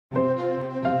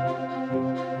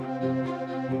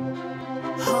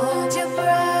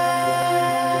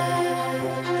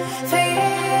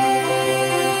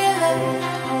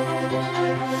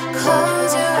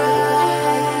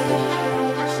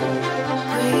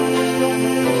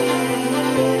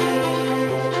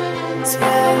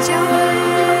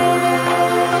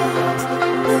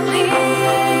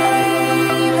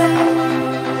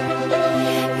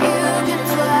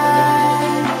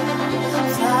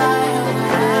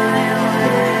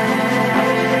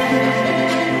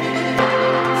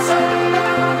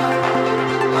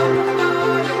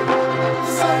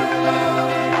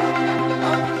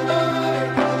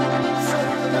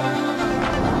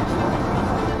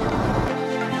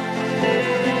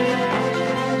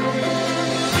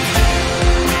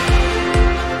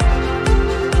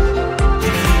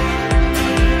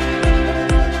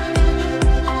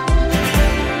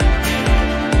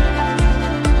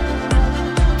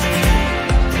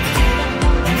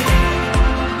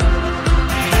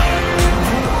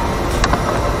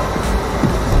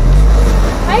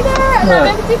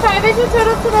$11.55 is your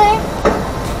total today.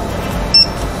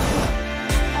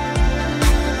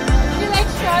 Would you like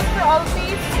straws for all of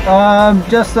these?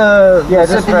 Just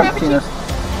just frappuccinos.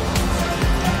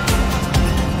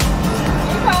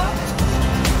 Here you go.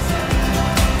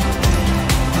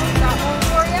 Got one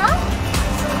for ya.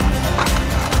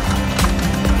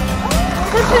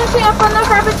 Just finishing up on the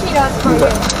frappuccinos for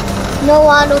you. No, I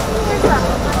don't. Here's that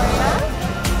one for ya.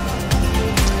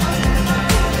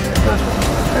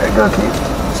 There you go, Keith.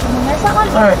 And there's that one.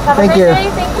 All right, Have thank a great you. day.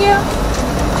 Thank you.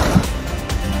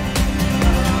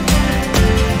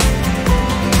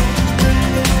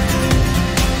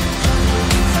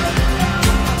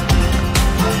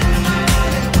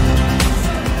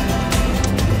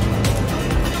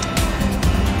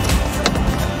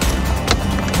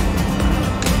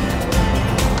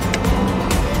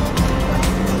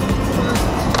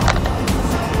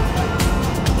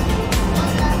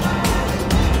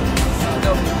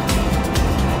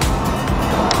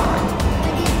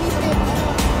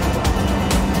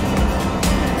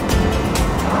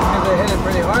 They hit it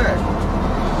pretty hard.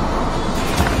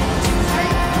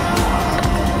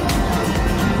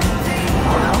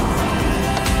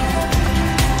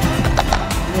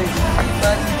 There's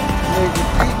your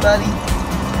feet, buddy.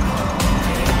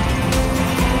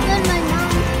 Then my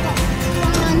mom's got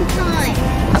one time.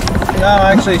 No,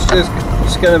 actually,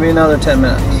 it's going to be another 10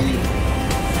 minutes.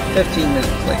 15 minutes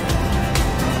later.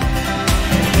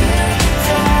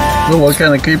 So what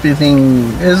kind of creepy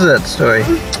thing is that story?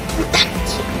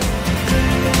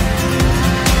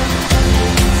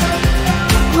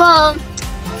 Well,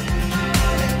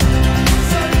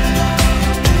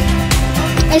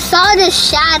 I saw the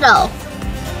shadow.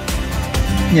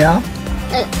 Yeah?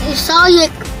 I saw your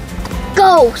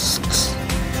ghosts.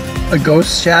 A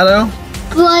ghost shadow?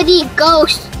 Bloody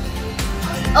ghosts.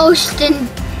 Ghosts and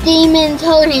demons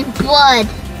holding blood.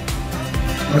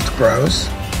 That's gross.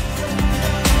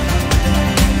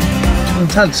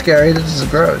 It's not scary, this is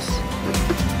gross.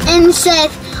 And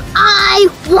said, I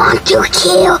want to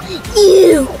kill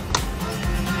you.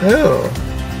 Ew.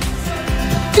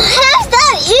 How's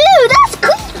that? Ew, that's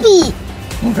creepy.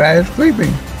 Okay, it's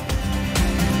creepy.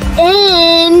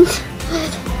 And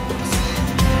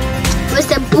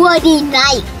with a bloody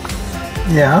knife.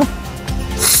 Yeah?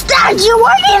 Stabbed you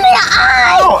right in the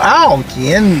eye. Oh, ow,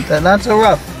 Kian. Not so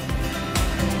rough.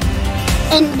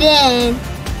 And then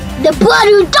the blood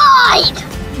who died.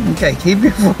 Okay, keep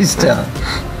your voice down.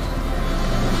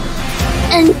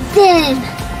 And then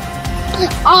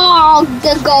all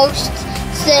the ghosts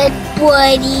said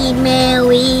Bloody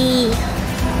Mary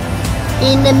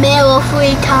in the middle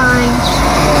 3 times.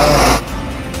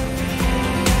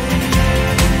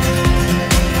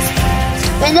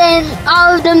 And then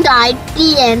all of them died.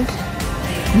 The end.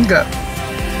 Okay.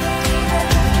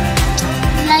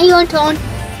 Now your turn.